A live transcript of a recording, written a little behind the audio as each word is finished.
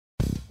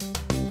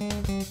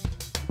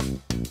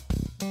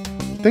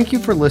Thank you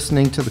for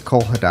listening to the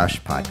Kol Hadash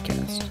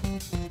podcast.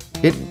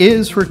 It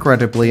is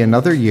regrettably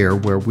another year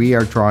where we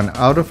are drawn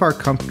out of our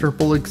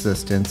comfortable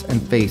existence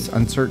and face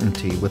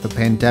uncertainty with a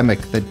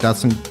pandemic that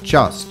doesn't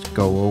just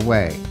go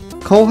away.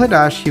 Kol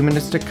Hadash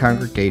Humanistic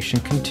Congregation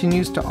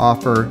continues to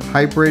offer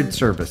hybrid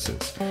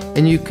services,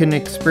 and you can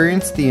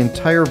experience the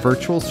entire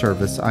virtual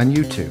service on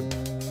YouTube.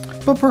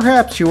 But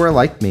perhaps you are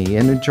like me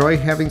and enjoy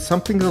having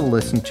something to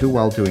listen to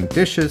while doing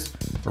dishes,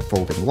 or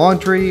folding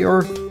laundry,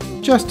 or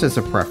just as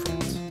a preference.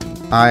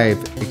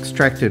 I've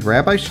extracted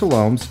Rabbi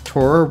Shalom's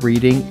Torah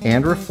reading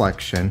and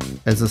reflection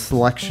as a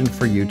selection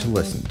for you to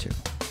listen to.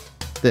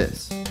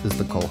 This is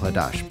the Kol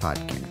Hadash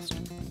podcast.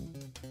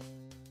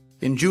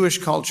 In Jewish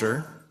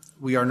culture,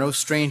 we are no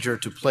stranger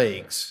to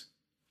plagues,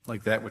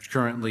 like that which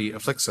currently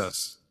afflicts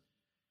us.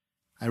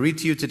 I read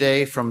to you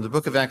today from the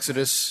book of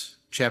Exodus,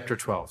 chapter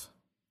 12.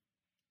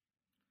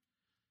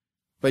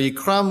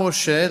 Vayikra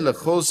Moshe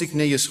lechol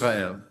ziknei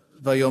Yisrael,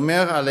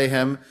 vayomer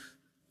alehem,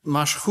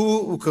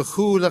 משכו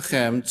וקחו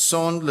לכם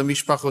צאן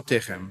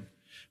למשפחותיכם,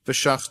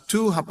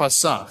 ושחטו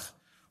הפסח,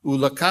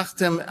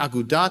 ולקחתם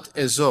אגודת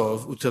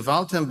אזוב,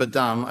 וטבלתם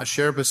בדם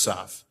אשר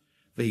בסף,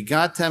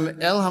 והגעתם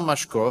אל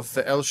המשקוף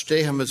ואל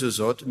שתי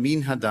המזוזות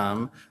מן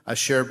הדם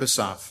אשר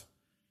בסף,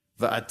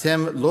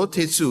 ואתם לא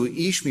תצאו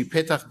איש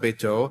מפתח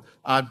ביתו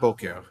עד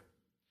בוקר.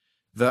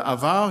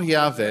 ועבר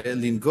יהווה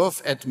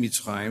לנגוף את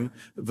מצרים,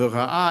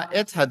 וראה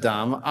את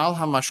הדם על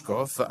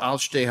המשקוף ועל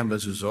שתי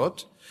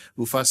המזוזות,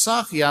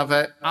 ופסח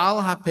יהווה על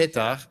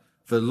הפתח,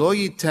 ולא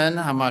ייתן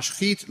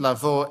המשחית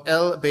לבוא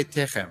אל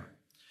ביתכם.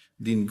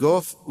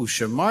 לנגוף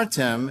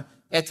ושמרתם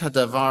את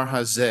הדבר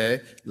הזה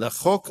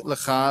לחוק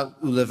לך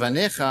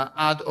ולבניך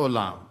עד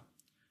עולם.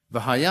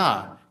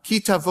 והיה כי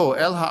תבוא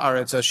אל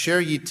הארץ אשר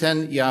ייתן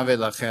יהווה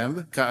לכם,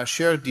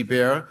 כאשר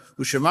דיבר,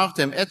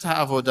 ושמרתם את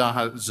העבודה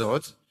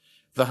הזאת,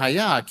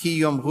 והיה כי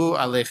יאמרו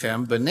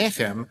עליכם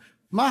בניכם,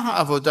 מה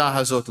העבודה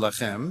הזאת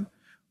לכם?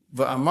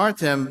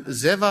 ואמרתם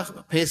זבח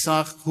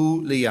פסח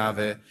הוא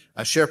ליהווה,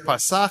 אשר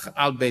פסח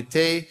על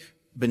ביתי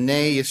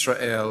בני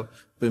ישראל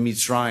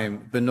במצרים,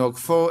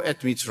 בנוגפו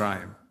את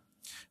מצרים.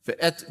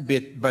 ואת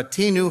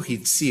בתינו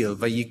הציל,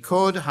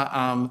 ויקוד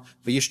העם,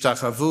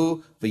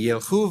 וישתחוו,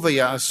 וילכו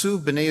ויעשו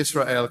בני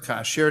ישראל,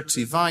 כאשר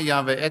ציווה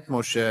יהווה את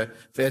משה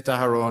ואת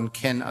אהרון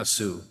כן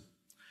עשו.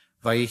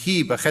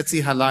 ויהי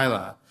בחצי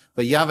הלילה,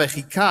 ויהווה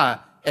חיכה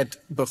את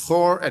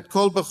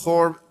כל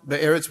בכור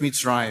בארץ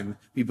מצרים,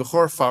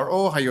 מבכור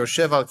פרעה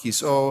היושב על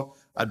כיסאו,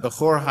 עד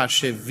בכור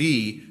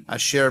השבי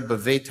אשר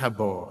בבית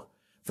הבור,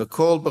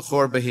 וכל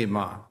בכור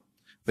בהמה.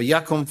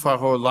 ויקום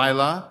פרעה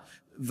לילה,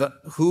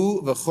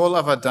 הוא וכל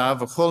עבדיו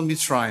וכל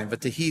מצרים,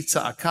 ותהי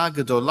צעקה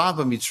גדולה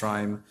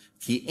במצרים,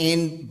 כי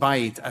אין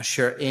בית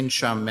אשר אין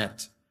שם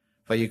מת.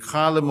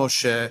 ויקרא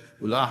למשה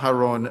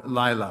ולאהרון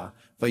לילה,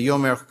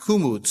 ויאמר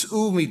קומו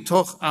צאו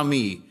מתוך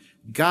עמי,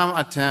 גם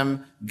אתם,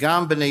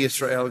 גם בני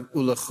ישראל,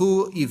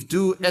 ולכו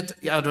עבדו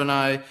את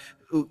אדוני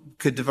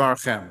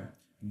כדברכם.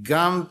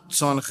 גם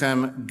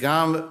צאנכם,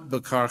 גם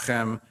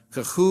בקרכם,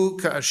 קחו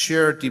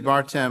כאשר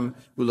דיברתם,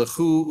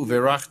 ולכו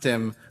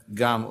וברכתם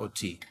גם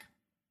אותי.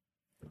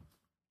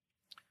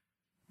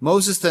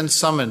 Moses then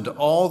summoned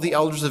all the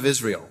elders of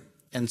Israel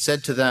and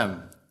said to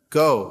them,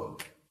 Go,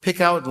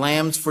 pick out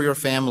lambs for your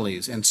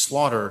families and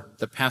slaughter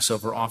the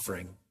Passover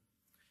offering.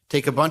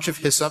 Take a bunch of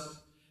hyssop,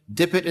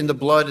 dip it in the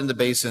blood in the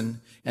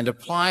basin, and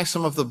apply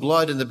some of the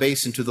blood in the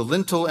basin to the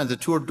lintel and the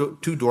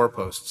two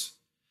doorposts.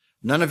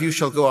 None of you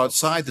shall go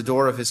outside the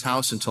door of his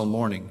house until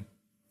morning.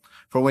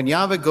 For when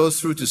Yahweh goes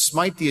through to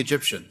smite the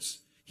Egyptians,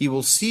 he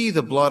will see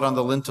the blood on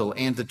the lintel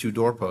and the two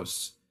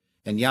doorposts,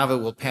 and Yahweh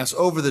will pass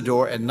over the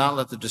door and not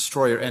let the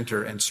destroyer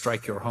enter and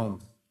strike your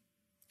home.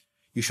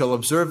 You shall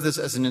observe this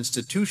as an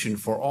institution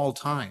for all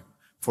time,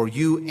 for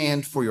you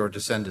and for your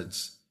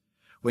descendants.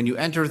 When you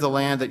enter the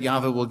land that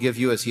Yahweh will give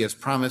you as he has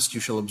promised, you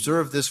shall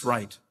observe this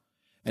rite.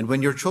 And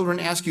when your children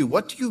ask you,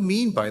 what do you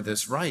mean by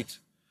this rite?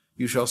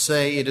 You shall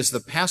say, it is the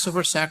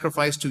Passover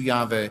sacrifice to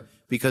Yahweh,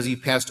 because he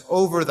passed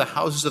over the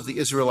houses of the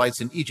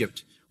Israelites in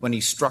Egypt when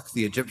he struck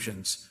the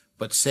Egyptians,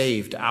 but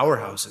saved our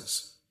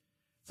houses.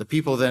 The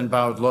people then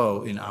bowed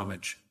low in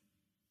homage.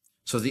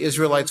 So the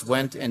Israelites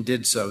went and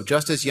did so,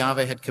 just as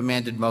Yahweh had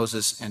commanded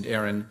Moses and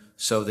Aaron,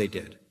 so they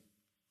did.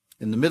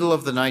 In the middle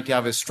of the night,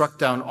 Yahweh struck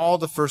down all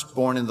the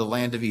firstborn in the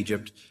land of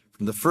Egypt,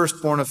 from the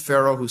firstborn of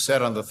Pharaoh who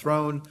sat on the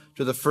throne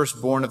to the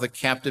firstborn of the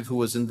captive who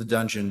was in the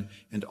dungeon,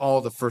 and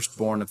all the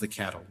firstborn of the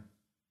cattle.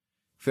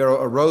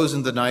 Pharaoh arose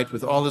in the night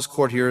with all his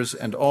courtiers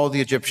and all the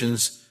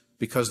Egyptians,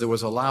 because there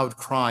was a loud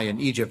cry in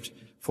Egypt,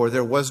 for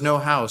there was no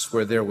house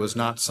where there was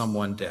not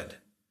someone dead.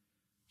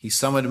 He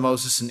summoned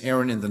Moses and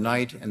Aaron in the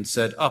night and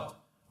said,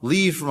 Up,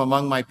 leave from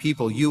among my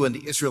people, you and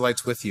the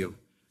Israelites with you.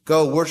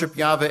 Go, worship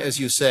Yahweh as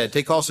you said.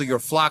 Take also your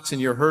flocks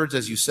and your herds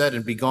as you said,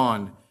 and be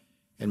gone.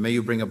 And may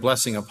you bring a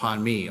blessing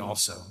upon me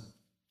also.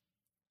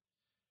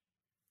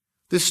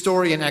 This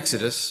story in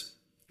Exodus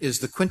is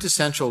the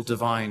quintessential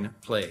divine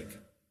plague.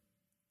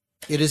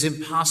 It is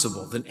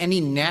impossible that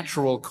any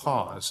natural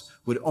cause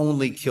would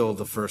only kill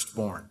the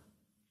firstborn.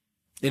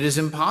 It is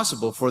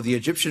impossible for the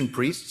Egyptian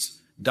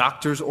priests,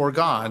 doctors or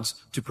gods,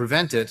 to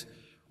prevent it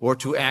or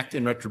to act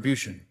in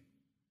retribution.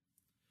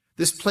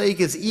 This plague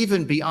is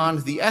even beyond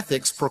the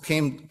ethics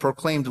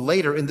proclaimed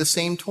later in the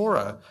same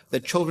Torah,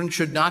 that children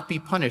should not be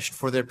punished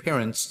for their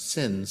parents'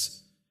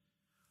 sins.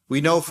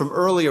 We know from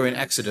earlier in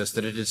Exodus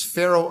that it is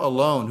Pharaoh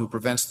alone who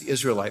prevents the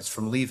Israelites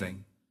from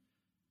leaving.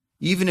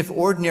 Even if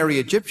ordinary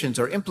Egyptians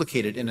are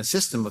implicated in a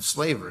system of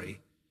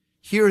slavery,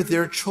 here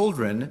their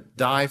children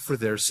die for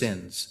their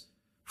sins,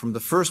 from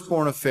the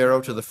firstborn of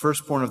Pharaoh to the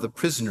firstborn of the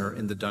prisoner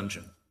in the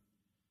dungeon.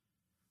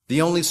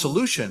 The only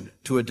solution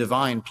to a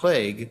divine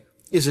plague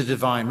is a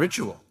divine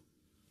ritual.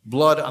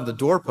 Blood on the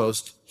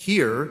doorpost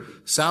here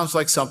sounds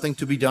like something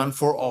to be done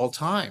for all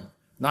time,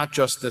 not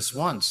just this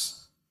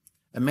once.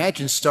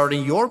 Imagine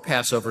starting your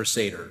Passover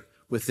Seder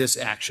with this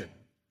action: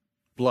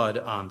 blood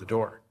on the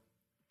door.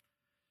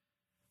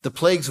 The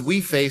plagues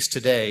we face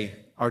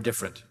today are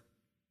different.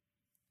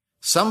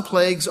 Some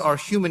plagues are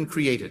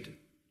human-created: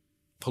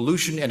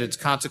 pollution and its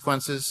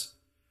consequences,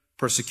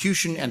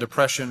 persecution and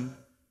oppression,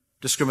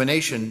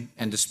 discrimination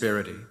and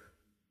disparity.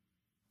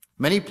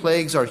 Many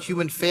plagues are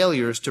human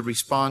failures to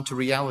respond to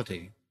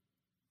reality.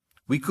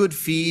 We could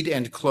feed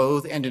and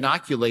clothe and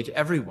inoculate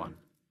everyone,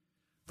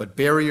 but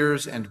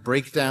barriers and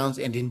breakdowns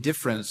and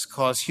indifference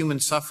cause human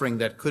suffering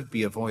that could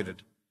be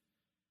avoided.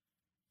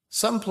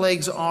 Some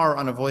plagues are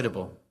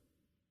unavoidable.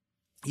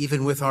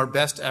 Even with our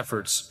best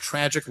efforts,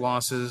 tragic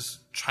losses,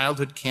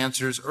 childhood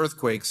cancers,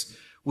 earthquakes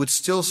would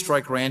still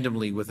strike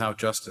randomly without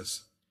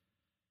justice.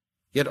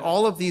 Yet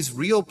all of these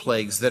real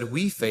plagues that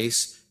we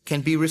face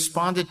can be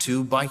responded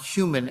to by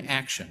human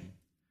action.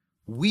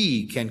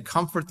 We can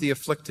comfort the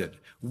afflicted.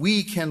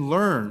 We can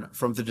learn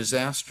from the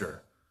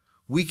disaster.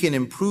 We can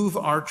improve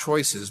our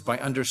choices by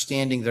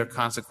understanding their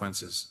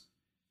consequences.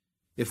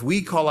 If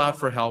we call out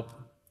for help,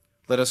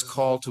 let us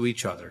call to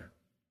each other,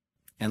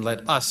 and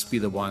let us be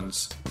the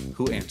ones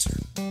who answer.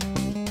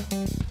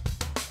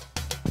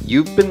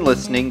 You've been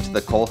listening to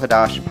the Kol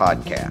Hadash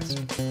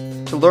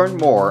podcast. To learn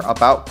more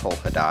about Kol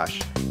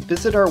Hadash,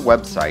 visit our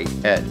website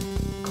at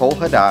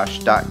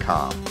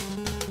kolhadash.com.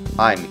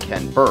 I'm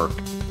Ken Burke,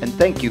 and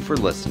thank you for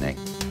listening.